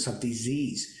absence of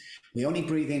disease. We only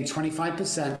breathe in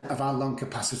 25% of our lung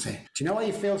capacity. Do you know why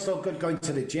you feel so good going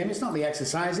to the gym? It's not the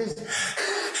exercises.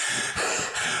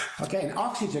 I'm getting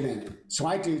oxygen in. So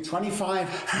I do 25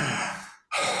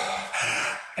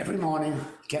 every morning,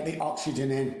 get the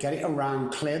oxygen in, get it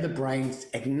around, clear the brain,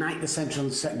 ignite the central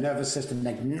nervous system,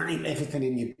 ignite everything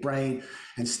in your brain,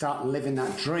 and start living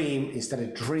that dream instead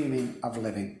of dreaming of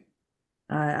living.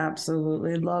 I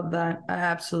absolutely love that.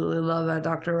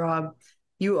 Dr. Robb.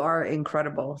 You are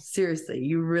incredible. Seriously,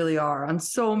 you really are on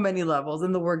so many levels,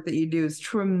 and the work that you do is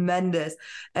tremendous.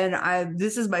 And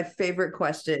this is my favorite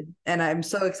question, and I'm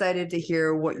so excited to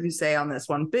hear what you say on this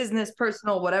one. Business,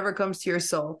 personal, whatever comes to your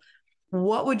soul.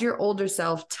 What would your older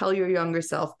self tell your younger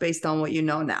self based on what you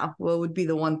know now? What would be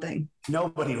the one thing?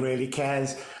 Nobody really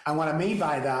cares. And what I mean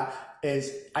by that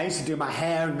is I used to do my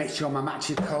hair and make sure my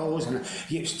matching clothes, and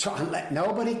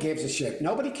nobody gives a shit.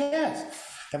 Nobody cares.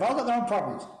 They've all got their own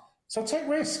problems. So take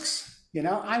risks.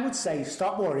 I would say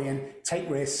stop worrying, take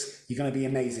risks. You're going to be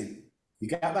amazing. You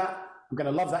get that? I'm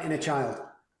going to love that inner child.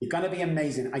 You're going to be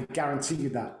amazing. I guarantee you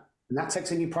that. And that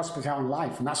takes a new prospect out in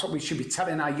life. And that's what we should be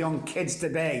telling our young kids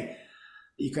today.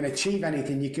 You can achieve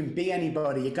anything. You can be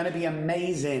anybody. You're going to be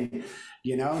amazing,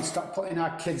 and stop putting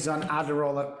our kids on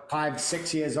Adderall at 5,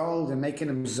 6 years old and making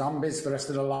them zombies for the rest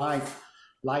of their life.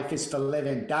 Life is for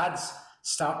living. Dads,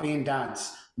 start being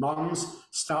dads. Moms,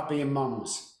 start being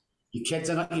moms. Your kids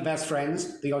are not your best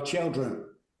friends. They're your children.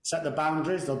 Set the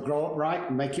boundaries, they'll grow up right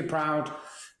and make you proud.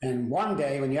 And one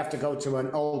day when you have to go to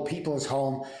an old people's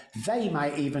home, they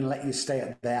might even let you stay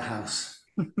at their house.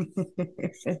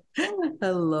 I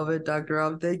love it, Dr.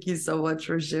 Robb. Thank you so much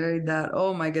for sharing that.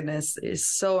 Oh my goodness, it's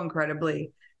so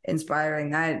incredibly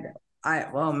inspiring.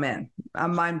 Oh man,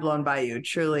 I'm mind blown by you,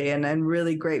 truly. And I'm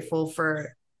really grateful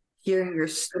for hearing your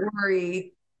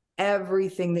story,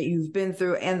 everything that you've been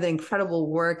through, and the incredible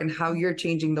work and how you're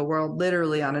changing the world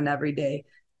literally on an everyday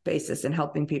basis and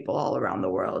helping people all around the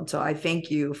world. So I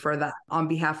thank you for that on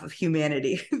behalf of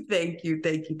humanity. Thank you,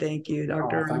 Dr. Thank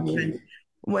you.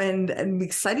 When I'm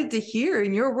excited to hear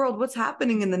in your world what's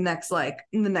happening in the next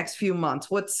few months.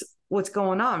 What's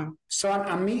going on? So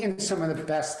I'm meeting some of the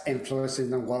best influencers in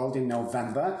the world in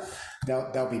November.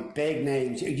 There'll be big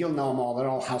names. You'll know them all. They're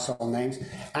all household names.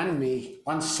 And me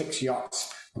on 6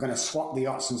 yachts. We're going to swap the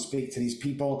yachts and speak to these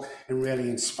people and really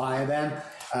inspire them.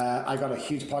 I got a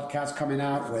huge podcast coming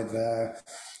out with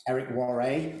Eric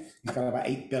Warray. He's got about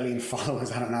 8 billion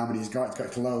followers. I don't know how many he's got. He's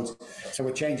got loads. So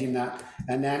we're changing that.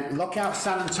 And then look out,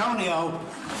 San Antonio.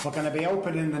 We're going to be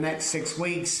open in the next 6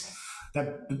 weeks.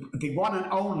 The one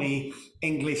and only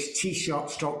English tea shop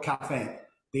stroke cafe.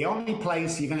 The only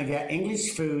place you're going to get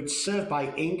English food served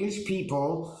by English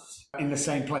people in the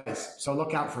same place. So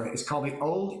look out for it. It's called the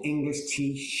Old English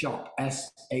Tea Shop,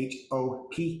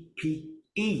 SHOPPE.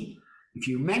 If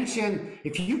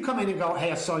you come in and go,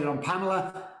 hey, I saw you on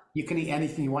Pamela, you can eat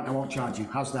anything you want. I won't charge you.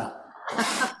 How's that?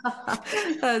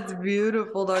 That's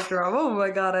beautiful, Dr. Robb. Oh my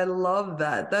God, I love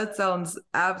that. That sounds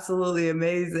absolutely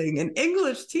amazing. An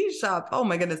English tea shop. Oh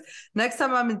my goodness. Next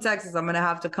time I'm in Texas, I'm going to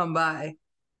have to come by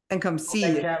and come see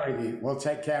you. We'll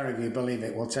take care of you. Believe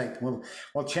it. We'll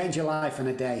change your life in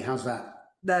a day. How's that?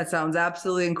 That sounds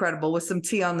absolutely incredible with some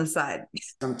tea on the side.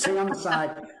 Some tea on the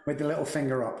side with the little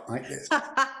finger up like this.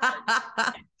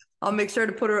 I'll make sure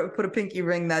to put a pinky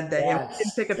ring that day. Yes, and we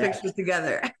can take a picture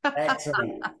together.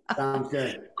 Excellent. Sounds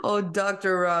good. Oh,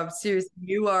 Dr. Robb, seriously,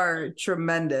 you are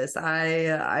tremendous.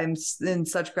 I'm in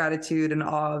such gratitude and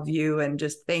awe of you, and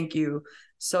just thank you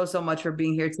so much for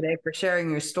being here today, for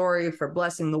sharing your story, for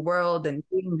blessing the world and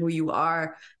being who you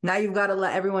are. Now you've got to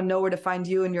let everyone know where to find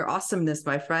you and your awesomeness,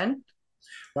 my friend.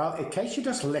 Well, in case you're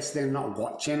just listening, not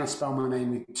watching, I spell my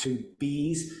name with 2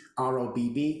 B's,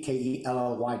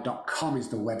 ROBBKELLY.com is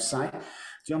the website.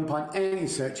 Jump on any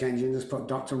search engine, just put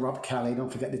Dr. Robb Kelly,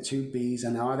 don't forget the 2 B's,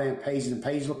 and are there pages and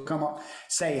pages will come up.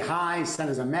 Say hi, send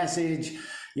us a message,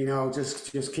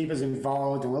 just keep us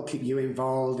involved and we'll keep you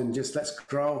involved, and just let's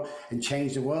grow and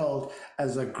change the world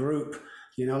as a group.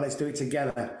 Let's do it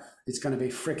together. It's going to be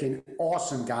freaking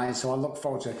awesome, guys. So I look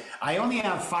forward to it. I only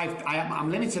have I'm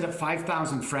limited at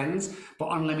 5,000 friends,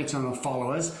 but unlimited on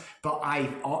followers. But I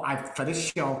for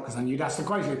this show, because I knew that's the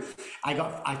question,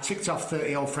 I ticked off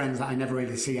 30 old friends that I never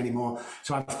really see anymore.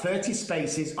 So I have 30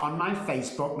 spaces on my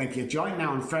Facebook. Make you join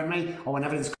now and friend me, or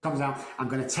whenever this comes out, I'm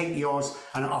going to take yours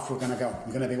and off we're going to go.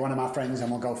 You're going to be one of my friends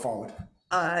and we'll go forward.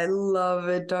 I love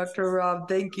it, Dr. Robb.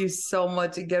 Thank you so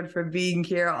much again for being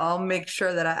here. I'll make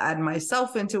sure that I add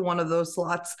myself into one of those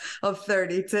slots of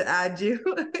 30 to add you.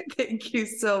 Thank you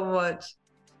so much.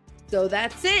 So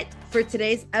that's it for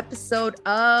today's episode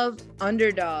of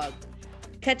Underdog.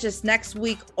 Catch us next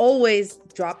week, always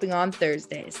dropping on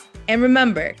Thursdays. And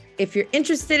remember, if you're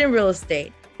interested in real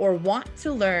estate or want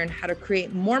to learn how to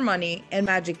create more money and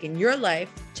magic in your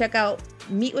life, check out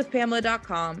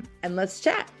meetwithpamela.com and let's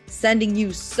chat. Sending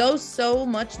you so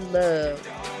much love.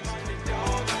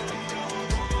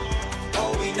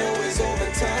 All we know is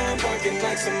overtime, barking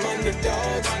like some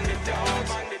underdogs.